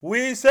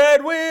We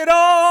said we'd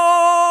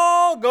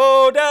all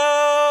go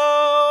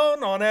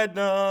down on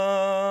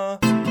Edna.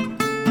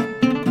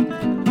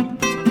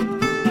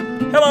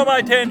 Hello,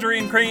 my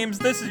tangerine creams.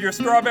 This is your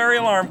strawberry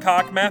alarm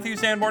cock, Matthew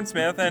Sanborn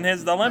Smith, and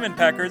his The Lemon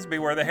Peckers,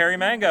 Beware the Hairy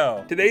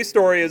Mango. Today's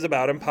story is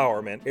about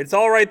empowerment. It's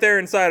all right there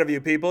inside of you,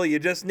 people. You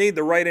just need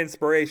the right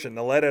inspiration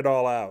to let it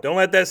all out. Don't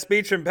let that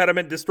speech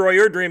impediment destroy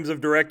your dreams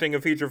of directing a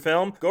feature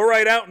film. Go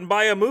right out and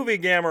buy a movie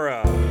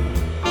camera.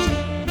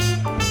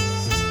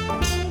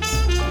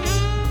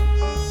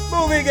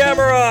 Movie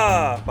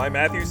Camera by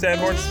Matthew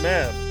Sanborn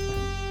Smith.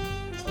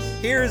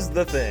 Here's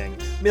the thing.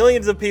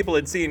 Millions of people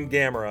had seen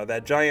Gamera,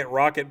 that giant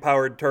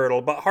rocket-powered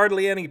turtle, but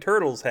hardly any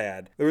turtles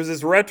had. There was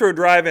this retro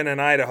drive-in in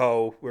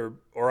Idaho,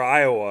 or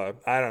Iowa,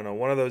 I don't know,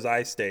 one of those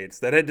I states,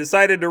 that had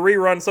decided to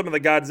rerun some of the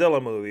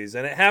Godzilla movies,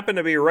 and it happened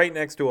to be right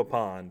next to a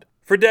pond.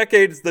 For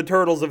decades, the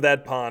turtles of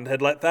that pond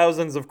had let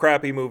thousands of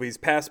crappy movies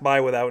pass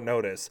by without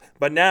notice.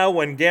 But now,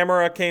 when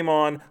Gamera came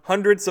on,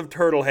 hundreds of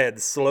turtle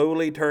heads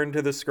slowly turned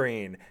to the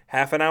screen.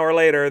 Half an hour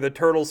later, the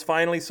turtles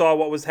finally saw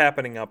what was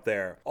happening up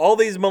there. All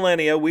these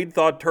millennia, we'd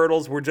thought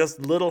turtles were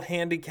just little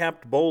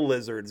handicapped bowl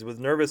lizards with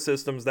nervous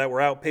systems that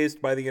were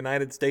outpaced by the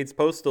United States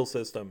postal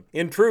system.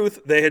 In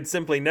truth, they had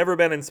simply never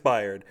been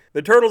inspired.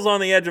 The turtles on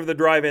the edge of the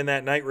drive-in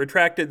that night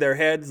retracted their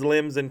heads,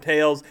 limbs, and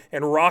tails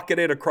and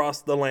rocketed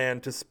across the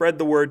land to spread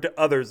the word to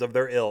others of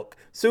their ilk.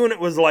 Soon it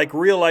was like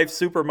real-life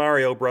Super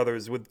Mario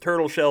Brothers with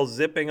turtle shells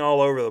zipping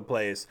all over the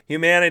place.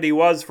 Humanity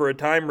was, for a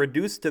time,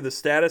 reduced to the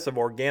status of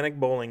organic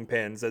bowling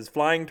pins as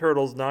flying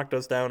turtles knocked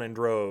us down in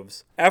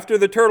droves. After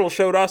the turtle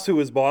showed us who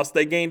was boss,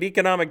 they gained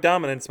economic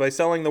dominance by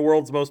selling the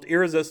world's most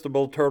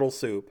irresistible turtle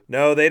soup.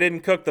 No, they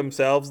didn't cook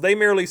themselves, they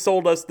merely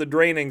sold us the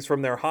drainings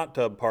from their hot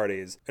tub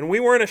parties. And we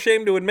weren't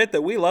ashamed to admit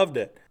that we loved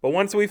it. But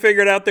once we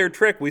figured out their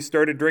trick, we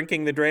started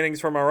drinking the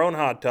drainings from our own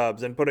hot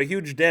tubs and put a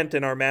huge dent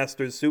in our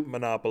master's soup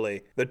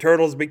monopoly. The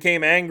turtles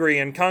became angry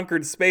and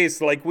conquered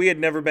space like we had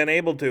never been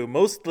able to,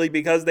 mostly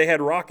because they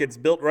had rockets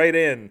built right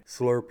in.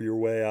 Slurp your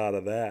way out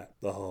of that,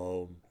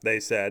 they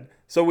said.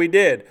 So we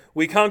did.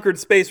 We conquered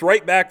space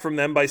right back from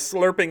them by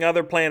slurping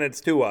other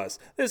planets to us.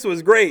 This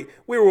was great.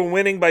 We were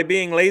winning by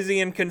being lazy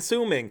and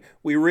consuming.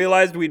 We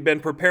realized we'd been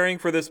preparing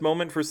for this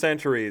moment for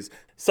centuries.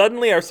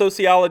 Suddenly, our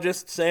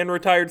sociologists and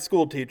retired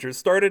school teachers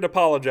started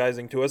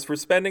apologizing to us for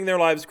spending their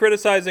lives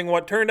criticizing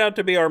what turned out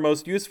to be our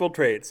most useful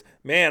traits.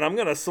 Man, I'm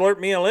gonna slurp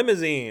me a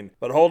limousine.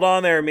 But hold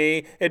on there,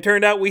 me. It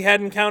turned out we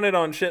hadn't counted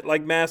on shit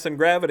like mass and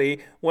gravity.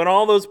 When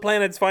all those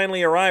planets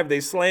finally arrived, they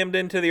slammed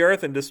into the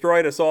Earth and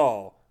destroyed us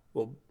all.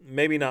 Well,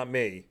 maybe not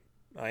me.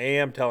 I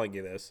am telling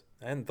you this.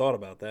 I hadn't thought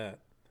about that.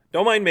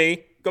 Don't mind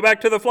me. Go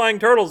back to the flying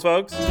turtles,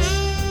 folks.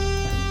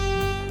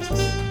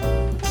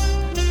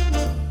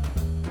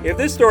 If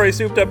this story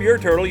souped up your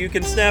turtle, you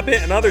can snap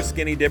it and other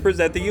skinny dippers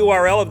at the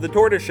URL of the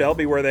tortoiseshell,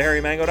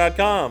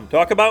 bewarethehairymango.com.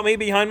 Talk about me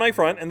behind my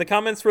front in the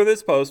comments for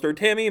this post, or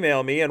Tim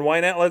email me and why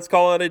not let's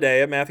call it a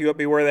day at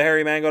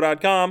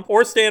Matthew@bewarethehairymango.com,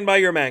 or stand by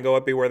your mango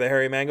at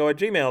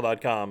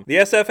bewarethehairymango@gmail.com. The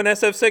SF and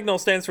SF Signal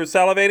stands for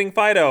Salivating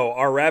Fido,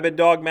 our rabid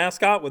dog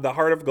mascot with a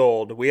heart of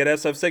gold. We at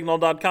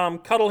sfsignal.com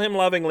cuddle him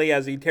lovingly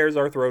as he tears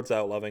our throats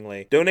out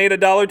lovingly. Donate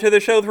 $1 to the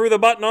show through the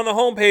button on the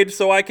homepage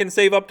so I can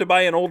save up to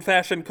buy an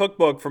old-fashioned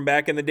cookbook from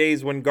back in the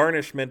days when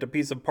garnish meant a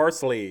piece of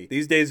parsley.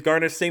 These days,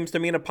 garnish seems to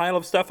mean a pile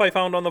of stuff I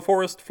found on the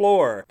forest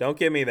floor. Don't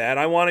give me that.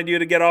 I wanted you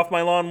to get off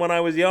my lawn when I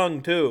was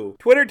young, too.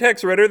 Twitter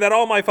text Ritter that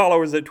all my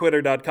followers at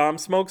twitter.com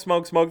smoke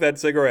that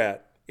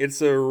cigarette.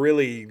 It's a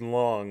really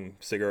long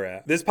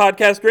cigarette. This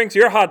podcast drinks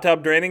your hot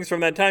tub drainings from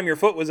that time your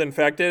foot was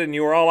infected and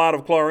you were all out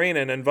of chlorine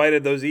and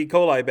invited those E.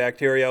 coli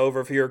bacteria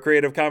over for your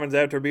Creative Commons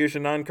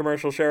Attribution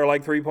Non-Commercial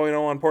Share-alike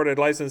 3.0 Unported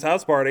License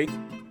house party.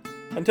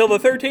 Until the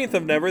 13th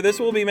of Never, this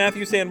will be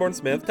Matthew Sanborn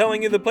Smith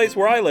telling you the place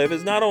where I live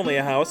is not only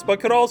a house, but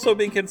could also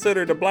be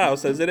considered a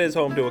blouse as it is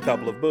home to a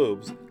couple of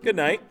boobs. Good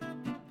night.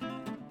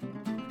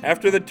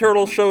 After the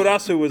turtles showed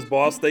us who was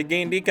boss, they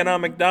gained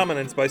economic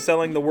dominance by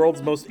selling the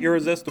world's most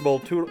irresistible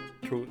toodle.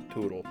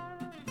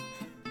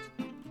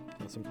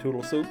 Want some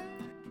toodle soup?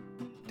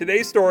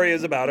 Today's story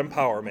is about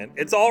empowerment.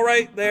 It's all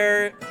right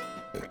there.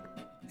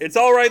 It's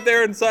all right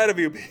there inside of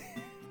you,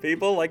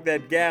 people, like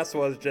that gas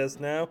was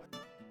just now.